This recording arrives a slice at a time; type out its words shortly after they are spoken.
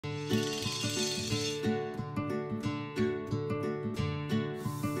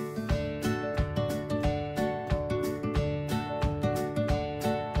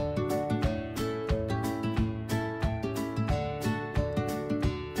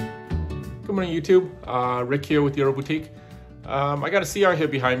Good morning, YouTube. Rick here with Euro Boutique. I got a CR here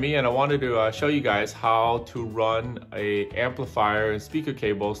behind me, and I wanted to show you guys how to run a amplifier and speaker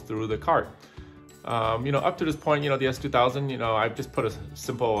cables through the cart. Up to this point, the S2000, I've just put a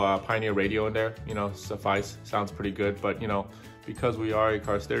simple Pioneer radio in there, suffice, sounds pretty good. But, because we are a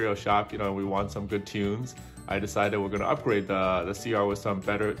car stereo shop, we want some good tunes. I decided we're going to upgrade the CR with some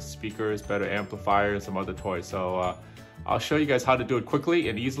better speakers, better amplifier, and some other toys. So I'll show you guys how to do it quickly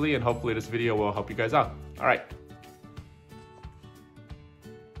and easily, and hopefully this video will help you guys out. All right.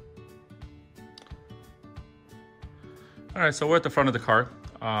 All right, so we're at the front of the car.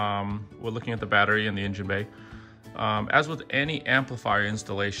 We're looking at the battery and the engine bay. As with any amplifier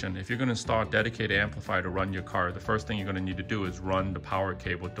installation, if you're going to install a dedicated amplifier to run your car, the first thing you're going to need to do is run the power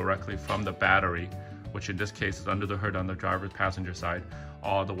cable directly from the battery, which in this case is under the hood on the driver's passenger side,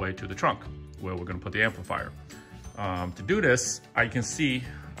 all the way to the trunk, where we're going to put the amplifier. To do this, I can see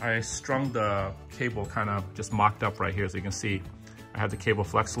I strung the cable kind of just mocked up right here. So you can see I have the cable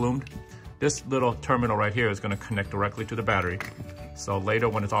flex loomed. This little terminal right here is going to connect directly to the battery. So later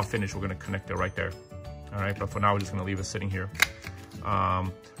when it's all finished, we're going to connect it right there. All right, but for now, we're just going to leave it sitting here.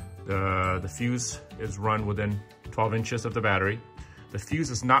 The fuse is run within 12 inches of the battery. The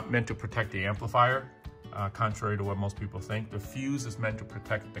fuse is not meant to protect the amplifier, contrary to what most people think. The fuse is meant to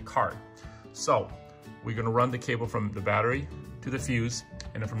protect the cart. So we're going to run the cable from the battery to the fuse,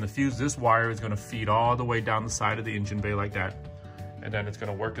 and then from the fuse, this wire is going to feed all the way down the side of the engine bay like that. And then it's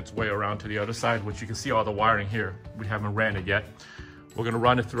going to work its way around to the other side, which you can see all the wiring here. We haven't ran it yet. We're going to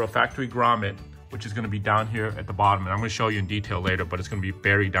run it through a factory grommet, which is going to be down here at the bottom. And I'm going to show you in detail later, but it's going to be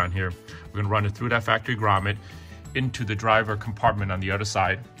buried down here. We're going to run it through that factory grommet into the driver compartment on the other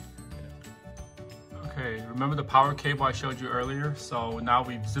side. Okay, remember the power cable I showed you earlier? So now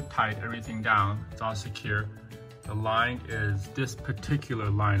we've zip tied everything down. It's all secure. The line is this particular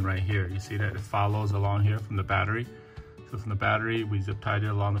line right here. You see that it follows along here from the battery. So from the battery, we zip tied it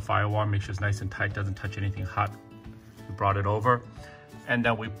along the firewall, make sure it's nice and tight, doesn't touch anything hot. We brought it over, and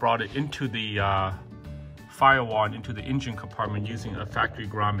then we brought it into the firewall and into the engine compartment using a factory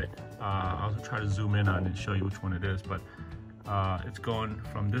grommet. I'll try to zoom in on it and show you which one it is, but it's going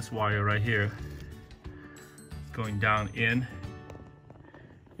from this wire right here, going down in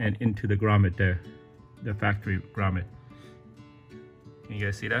and into the grommet there, the factory grommet. Can you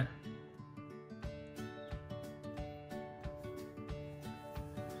guys see that?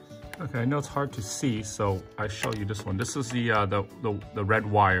 Okay, I know it's hard to see, so I show you this one. This is the red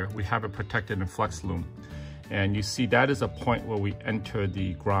wire. We have it protected in flex loom. And you see that is a point where we enter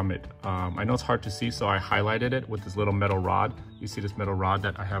the grommet. I know it's hard to see, so I highlighted it with this little metal rod. You see this metal rod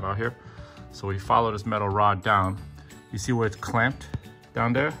that I have out here? So we follow this metal rod down. You see where it's clamped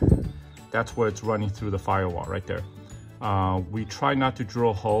down there? That's where it's running through the firewall right there. We try not to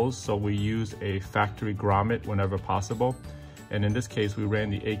drill holes, so we use a factory grommet whenever possible. And in this case, we ran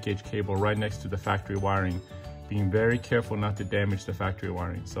the 8-gauge cable right next to the factory wiring, being very careful not to damage the factory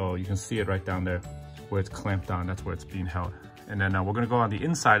wiring. So you can see it right down there where it's clamped down. That's where it's being held. And then we're going to go on the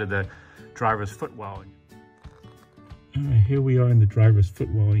inside of the driver's footwell. All right, here we are in the driver's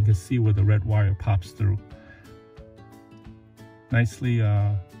footwell. You can see where the red wire pops through. Nicely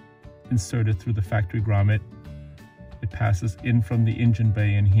inserted through the factory grommet. It passes in from the engine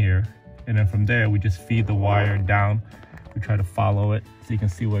bay in here. And then from there, we just feed the wire down. We try to follow it so you can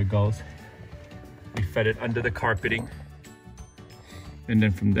see where it goes. We fed it under the carpeting. And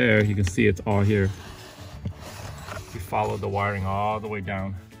then from there, you can see it's all here. We followed the wiring all the way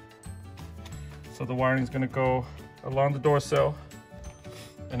down. So the wiring is going to go along the door sill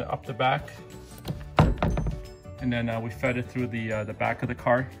and up the back. And then we fed it through the back of the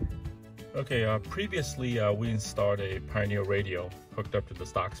car. Okay, previously we installed a Pioneer radio hooked up to the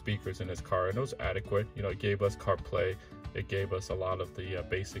stock speakers in this car, and it was adequate. It gave us CarPlay. It gave us a lot of the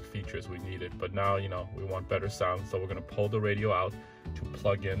basic features we needed, but now, we want better sound, so we're going to pull the radio out to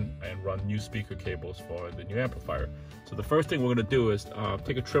plug in and run new speaker cables for the new amplifier. So the first thing we're going to do is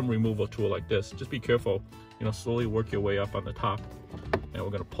take a trim removal tool like this. Just be careful, slowly work your way up on the top, and we're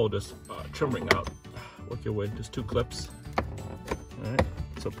going to pull this trim ring out. Work your way, just 2 clips. All right,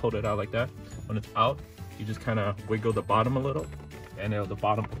 so pull it out like that. When it's out, you just kind of wiggle the bottom a little, and the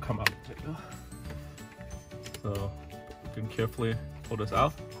bottom will come up. So you can carefully pull this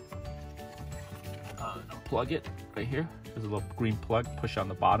out. Unplug it right here. There's a little green plug. Push on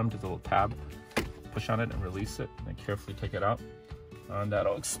the bottom. There's a little tab. Push on it and release it, and carefully take it out. And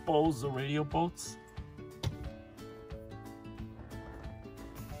that'll expose the radio bolts.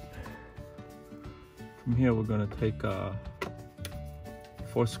 From here, we're going to take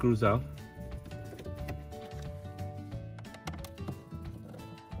 4 screws out.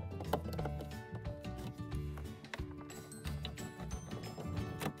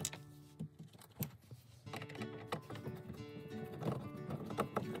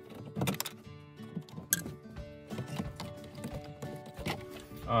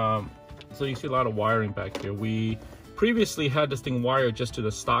 So you see a lot of wiring back here. We previously had this thing wired just to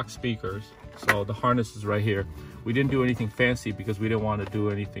the stock speakers. So the harness is right here. We didn't do anything fancy because we didn't want to do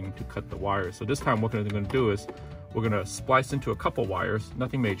anything to cut the wires. So this time what we're going to do is we're going to splice into a couple wires,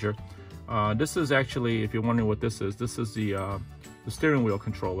 nothing major. This is actually, if you're wondering what this is the steering wheel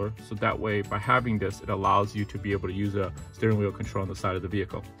controller. So that way, by having this, it allows you to be able to use a steering wheel control on the side of the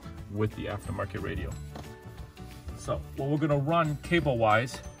vehicle with the aftermarket radio. So what we're going to run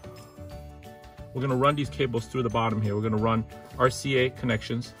cable-wise, we're going to run these cables through the bottom here. We're going to run RCA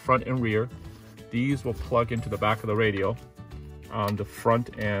connections, front and rear. These will plug into the back of the radio on the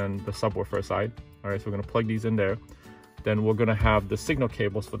front and the subwoofer side. All right, so we're going to plug these in there. Then we're going to have the signal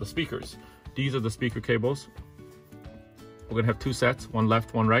cables for the speakers. These are the speaker cables. We're going to have two sets, one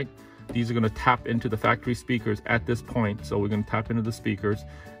left, one right. These are going to tap into the factory speakers at this point. So we're going to tap into the speakers.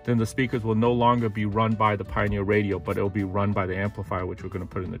 Then the speakers will no longer be run by the Pioneer radio, but it'll be run by the amplifier, which we're going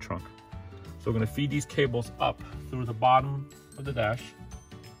to put in the trunk. So we're going to feed these cables up through the bottom of the dash.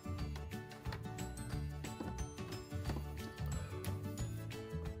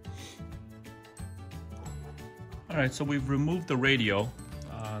 All right, so we've removed the radio.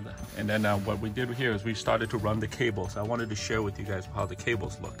 And then what we did here is we started to run the cables. I wanted to share with you guys how the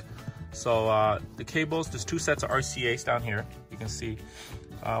cables look. So the cables, there's two sets of RCAs down here. You can see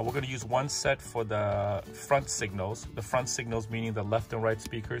we're going to use one set for the front signals. The front signals meaning the left and right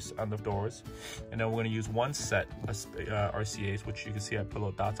speakers on the doors. And then we're going to use one set of RCAs, which you can see I put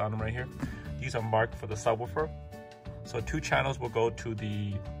little dots on them right here. These are marked for the subwoofer. So 2 channels will go to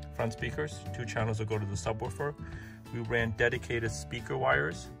the front speakers, 2 channels will go to the subwoofer. We ran dedicated speaker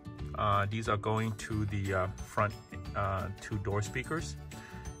wires. These are going to the front 2 door speakers.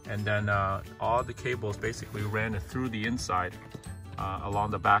 And then all the cables basically ran it through the inside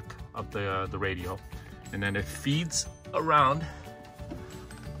along the back of the radio. And then it feeds around.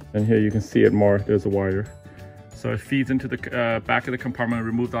 And here you can see it more, there's a wire. So it feeds into the back of the compartment,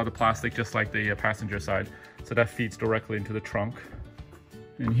 removed all the plastic just like the passenger side. So that feeds directly into the trunk.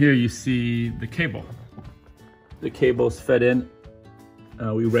 And here you see the cable. The cable's fed in.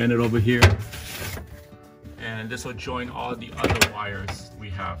 We ran it over here. And this will join all the other wires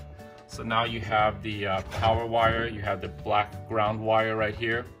we have. So now you have the power wire, you have the black ground wire right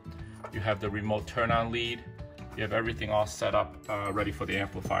here. You have the remote turn on lead. You have everything all set up, ready for the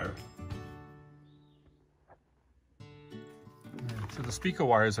amplifier. So the speaker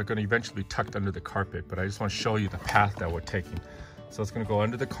wires are going to eventually be tucked under the carpet, but I just want to show you the path that we're taking. So it's going to go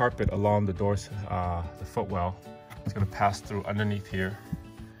under the carpet along the doors, the footwell. It's going to pass through underneath here.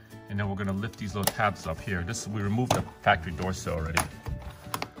 And then we're going to lift these little tabs up here. We removed the factory door sill already.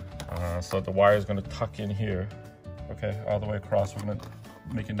 So the wire is going to tuck in here, okay, all the way across. We're going to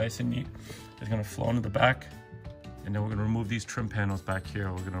make it nice and neat. It's going to flow into the back. And then we're going to remove these trim panels back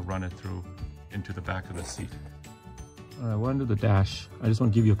here. We're going to run it through into the back of the seat. All right, we're under the dash. I just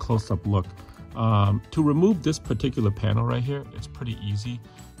want to give you a close-up look. To remove this particular panel right here, it's pretty easy.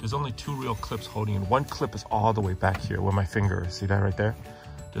 There's only 2 real clips holding it. One clip is all the way back here where my finger is. See that right there?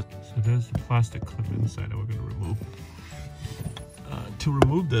 So there's the plastic clip inside that we're going to remove. To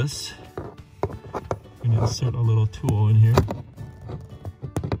remove this, we're going to insert a little tool in here.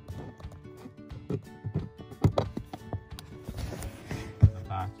 In the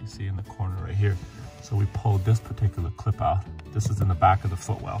back, you see in the corner right here. So we pulled this particular clip out. This is in the back of the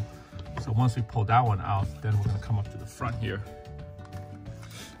footwell. So once we pull that one out, then we're going to come up to the front here.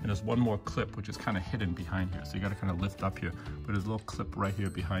 And there's one more clip, which is kind of hidden behind here. So you got to kind of lift up here. But there's a little clip right here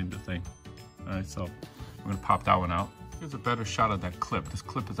behind the thing. All right, so we're going to pop that one out. Here's a better shot of that clip. This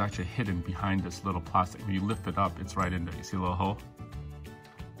clip is actually hidden behind this little plastic. When you lift it up, it's right in there. You see a little hole?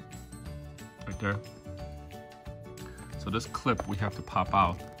 Right there. So this clip we have to pop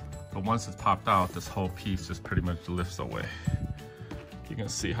out. But once it's popped out, this whole piece just pretty much lifts away. You can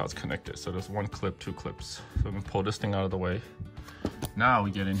see how it's connected. So there's 1 clip, 2 clips. So we can pull this thing out of the way. Now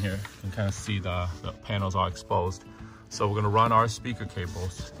we get in here and kind of see the panels are exposed. So we're going to run our speaker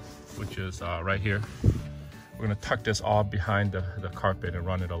cables, which is right here. We're going to tuck this all behind the carpet and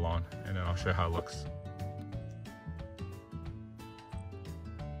run it along, and then I'll show you how it looks.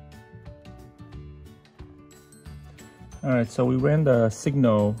 All right, so we ran the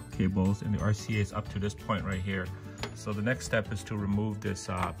signal cables and the RCAs up to this point right here. So the next step is to remove this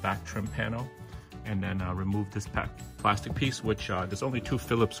back trim panel and then remove this plastic piece, which there's only 2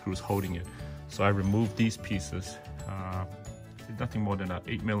 Phillips screws holding it. So I removed these pieces. Nothing more than an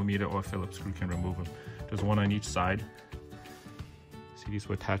 8mm or Phillips screw can remove them. There's one on each side. See, these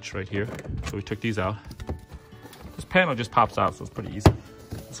were attached right here. So we took these out. This panel just pops out, so it's pretty easy.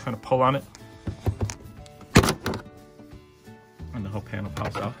 Just kind of pull on it. And the whole panel panel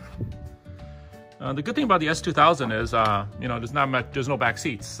pops out. The good thing about the S2000 is, you know, there's no back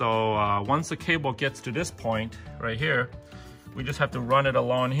seats. So once the cable gets to this point right here, we just have to run it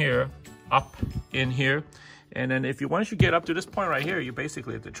along here, up in here. And then once you get up to this point right here, you're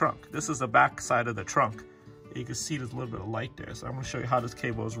basically at the trunk. This is the back side of the trunk. You can see there's a little bit of light there. So I'm gonna show you how this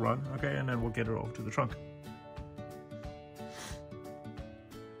cable is run, okay? And then we'll get it over to the trunk.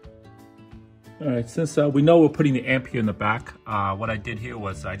 All right, since we know we're putting the amp here in the back, what I did here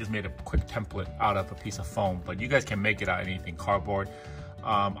was I just made a quick template out of a piece of foam, but you guys can make it out of anything, cardboard.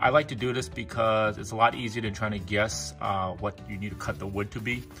 I like to do this because it's a lot easier than trying to guess what you need to cut the wood to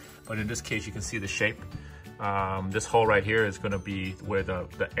be. But in this case, you can see the shape. This hole right here is gonna be where the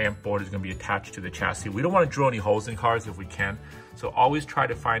amp board is gonna be attached to the chassis. We don't wanna drill any holes in cars if we can. So always try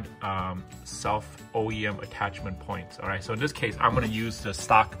to find self OEM attachment points, all right? So in this case, I'm gonna use the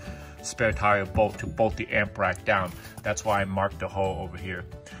stock spare tire bolt to bolt the amp rack down. That's why I marked the hole over here.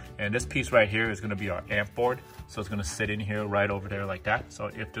 And this piece right here is gonna be our amp board. So it's gonna sit in here right over there like that. So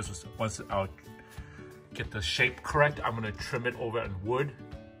if this was, once I'll get the shape correct, I'm gonna trim it over in wood,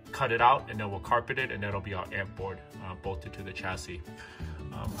 cut it out, and then we'll carpet it, and that'll be our amp board bolted to the chassis.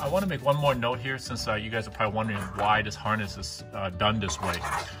 I wanna make one more note here, since you guys are probably wondering why this harness is done this way.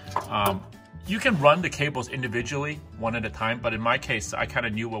 You can run the cables individually, one at a time, but in my case, I kind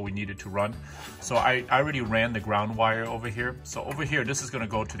of knew what we needed to run. So I already ran the ground wire over here. So over here, this is gonna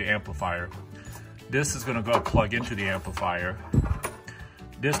go to the amplifier. This is gonna go plug into the amplifier.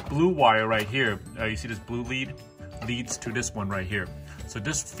 This blue wire right here, you see this blue lead, leads to this one right here. So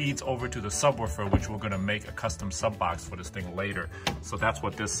this feeds over to the subwoofer, which we're gonna make a custom sub box for this thing later. So that's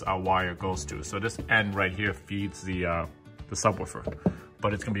what this wire goes to. So this end right here feeds the subwoofer,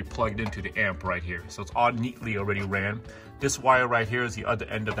 but it's gonna be plugged into the amp right here. So it's all neatly already ran. This wire right here is the other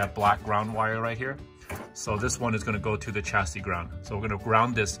end of that black ground wire right here. So this one is gonna go to the chassis ground. So we're gonna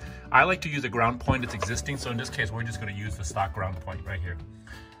ground this. I like to use a ground point that's existing. So in this case, we're just gonna use the stock ground point right here.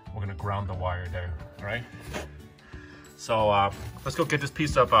 We're gonna ground the wire there, all right? So let's go get this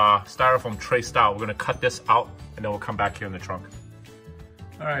piece of styrofoam traced out. We're gonna cut this out, and then we'll come back here in the trunk.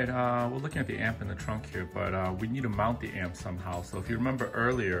 All right, we're looking at the amp in the trunk here, but we need to mount the amp somehow. So if you remember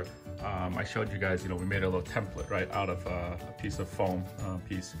earlier, I showed you guys, you know, we made a little template, right, out of a piece of foam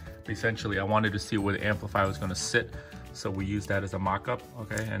piece. But essentially, I wanted to see where the amplifier was gonna sit. So we used that as a mock-up,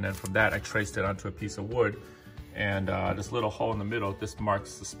 okay? And then from that, I traced it onto a piece of wood. And this little hole in the middle, this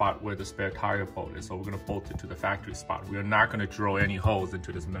marks the spot where the spare tire bolt is. So we're gonna bolt it to the factory spot. We are not gonna drill any holes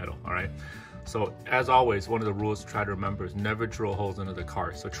into this metal, all right? So as always, one of the rules to try to remember is never drill holes into the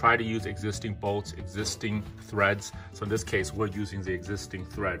car. So try to use existing bolts, existing threads. So in this case, we're using the existing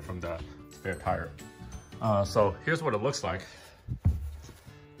thread from the spare tire. So here's what it looks like.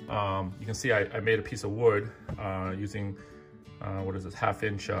 You can see I made a piece of wood using, what is this, 1/2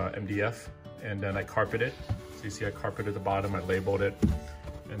 inch MDF, and then I carpeted it. So you see I carpeted the bottom, I labeled it.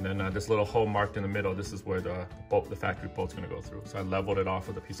 And then this little hole marked in the middle, this is where the factory bolt's gonna go through. So I leveled it off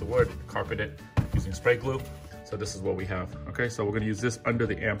with a piece of wood, carpeted it using spray glue. So this is what we have. Okay, so we're gonna use this under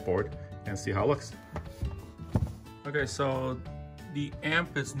the amp board and see how it looks. Okay, so the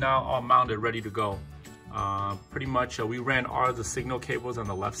amp is now all mounted, ready to go. Pretty much, we ran all of the signal cables on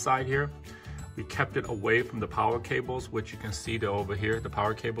the left side here. We kept it away from the power cables, which you can see they're over here. The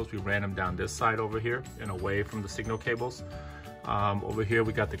power cables, we ran them down this side over here and away from the signal cables. Over here,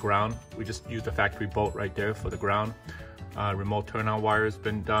 we got the ground. We just used the factory bolt right there for the ground. Remote turn-on wire has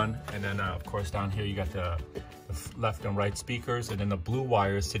been done. And then, of course, down here, you got the left and right speakers. And then the blue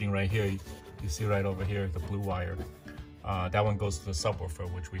wire is sitting right here. You see right over here, the blue wire. That one goes to the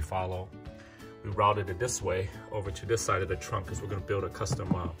subwoofer, which we follow. We routed it this way over to this side of the trunk because we're going to build a custom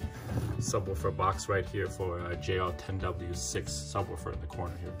subwoofer box right here for a JL10W6 subwoofer in the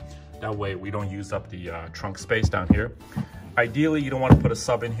corner here. That way we don't use up the trunk space down here. Ideally, you don't want to put a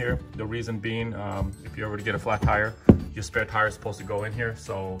sub in here. The reason being, if you ever get a flat tire, your spare tire is supposed to go in here.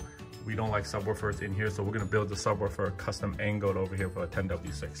 So we don't like subwoofers in here. So we're going to build the subwoofer custom angled over here for a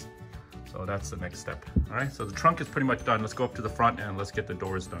 10W6. So that's the next step. All right, so the trunk is pretty much done. Let's go up to the front and let's get the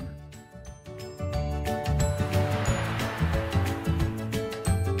doors done.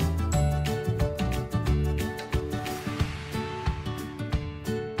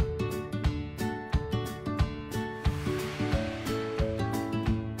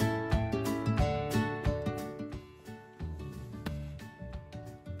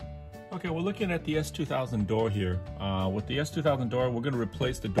 Okay, we're looking at the S2000 door here. With the S2000 door, we're going to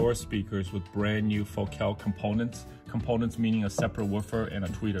replace the door speakers with brand new Focal components. Components meaning a separate woofer and a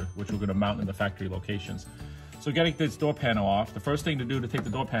tweeter, which we're going to mount in the factory locations. So getting this door panel off, the first thing to do to take the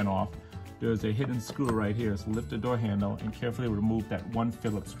door panel off, there's a hidden screw right here. So lift the door handle and carefully remove that one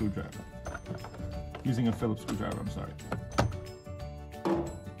Phillips screwdriver. Using a Phillips screwdriver, I'm sorry.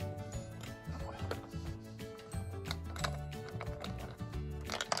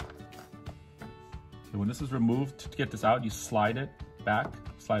 Okay, when this is removed, to get this out, you slide it back,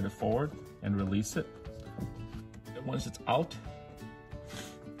 slide it forward, and release it. And once it's out,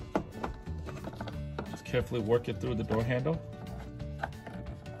 just carefully work it through the door handle.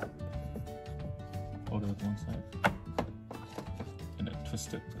 Hold it with one side, and then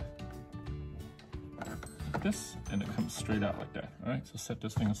twist it like this, and it comes straight out like that. All right, so set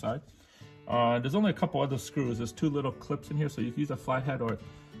this thing aside. There's only a couple other screws. There's two little clips in here, so you can use a flathead or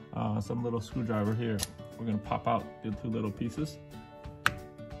some little screwdriver here. We're gonna pop out the two little pieces.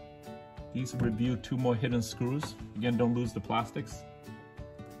 These review two more hidden screws. Again, don't lose the plastics.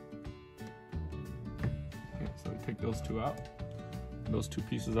 Okay, so we take those two out. Those two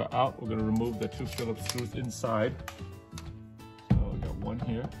pieces are out. We're going to remove the two Phillips screws inside. So we got one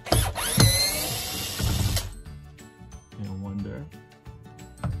here and one there.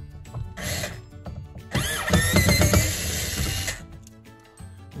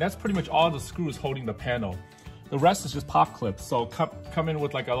 And that's pretty much all the screws holding the panel. The rest is just pop clips. So come in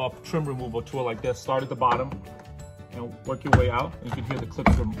with like a little trim removal tool like this. Start at the bottom and work your way out. And you can hear the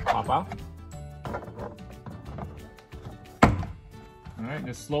clips pop out. All right,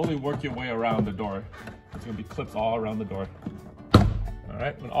 just slowly work your way around the door. There's gonna be clips all around the door. All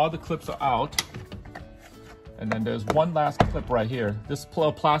right, when all the clips are out, and then there's one last clip right here. This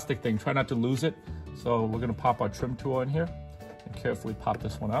plastic thing, try not to lose it. So we're gonna pop our trim tool in here and carefully pop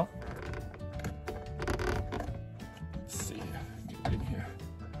this one out. Let's see, get it in here.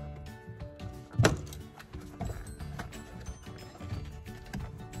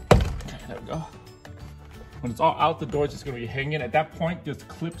 Okay, there we go. When it's all out, the door is just going to be hanging. At that point, there's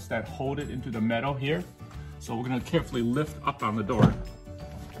clips that hold it into the metal here. So we're going to carefully lift up on the door,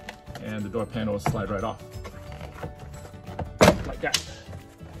 and the door panel will slide right off. Like that.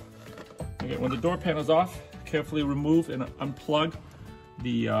 Okay, when the door panel's off, carefully remove and unplug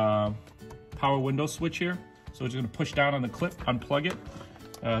the power window switch here. So we're just going to push down on the clip, unplug it.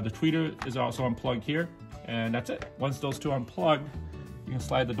 The tweeter is also unplugged here, and that's it. Once those two are unplugged, you can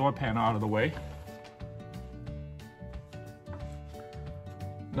slide the door panel out of the way.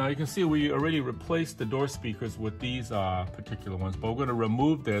 Now you can see we already replaced the door speakers with these particular ones, but we're going to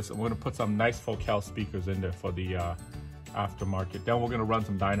remove this and we're going to put some nice Focal speakers in there for the aftermarket. Then we're going to run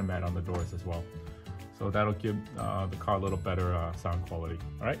some Dynamat on the doors as well. So that'll give the car a little better sound quality.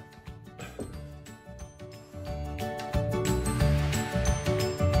 All right.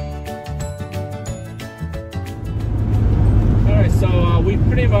 All right, so we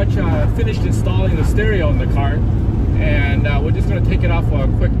pretty much finished installing the stereo in the car. And we're just going to take it off for a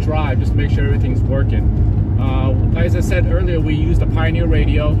quick drive, just to make sure everything's working. As I said earlier, we used a Pioneer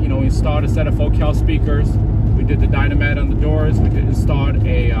radio. You know, we installed a set of Focal speakers. We did the Dynamat on the doors. We installed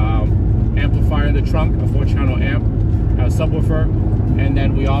a amplifier in the trunk, a 4-channel amp, a subwoofer, and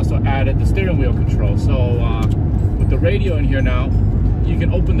then we also added the steering wheel control. So with the radio in here now, you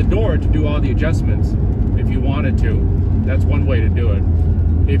can open the door to do all the adjustments if you wanted to. That's one way to do it.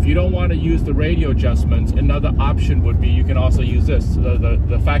 If you don't want to use the radio adjustments, another option would be you can also use this,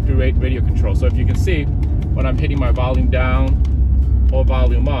 the factory radio control. So if you can see, when I'm hitting my volume down or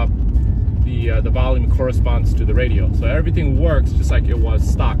volume up, the volume corresponds to the radio. So everything works just like it was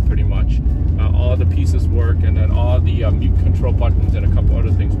stock pretty much. All the pieces work, and then all the mute control buttons and a couple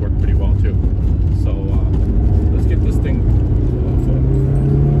other things work pretty well too. So let's get this thing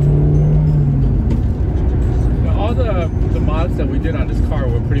all the mods that we did on this car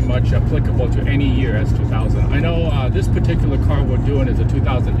were pretty much applicable to any year S2000. I know this particular car we're doing is a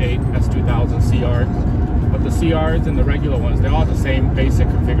 2008 S2000 CR, but the CRs and the regular ones, they're all the same basic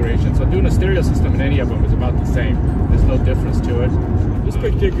configuration. So doing a stereo system in any of them is about the same. There's no difference to it. This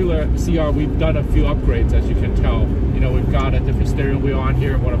particular CR, we've done a few upgrades, as you can tell. You know, we've got a different steering wheel on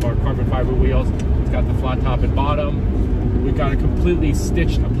here, one of our carbon fiber wheels. It's got the flat top and bottom. We've got a completely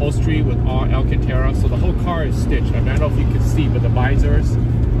stitched upholstery with all Alcantara, so the whole car is stitched. I mean, I don't know if you can see, but the visors,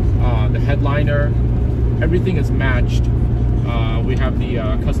 the headliner, everything is matched. We have the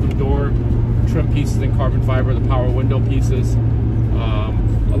custom door trim pieces in carbon fiber, the power window pieces,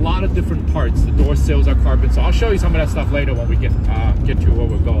 a lot of different parts. The door sills are carbon, so I'll show you some of that stuff later when we get to where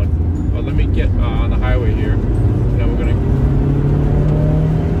we're going. But let me get on the highway here, and then we're gonna.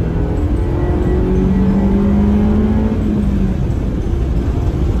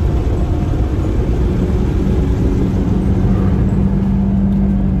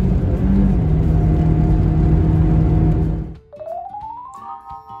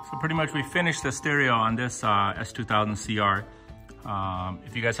 Pretty much we finished the stereo on this S2000 CR.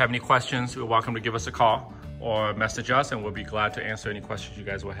 If you guys have any questions, you're welcome to give us a call or message us, and we'll be glad to answer any questions you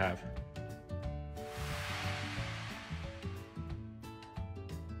guys will have.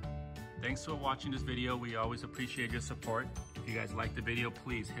 Thanks for watching this video. We always appreciate your support. If you guys like the video,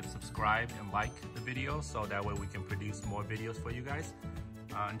 please hit subscribe and like the video so that way we can produce more videos for you guys.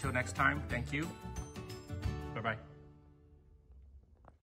 Until next time, thank you.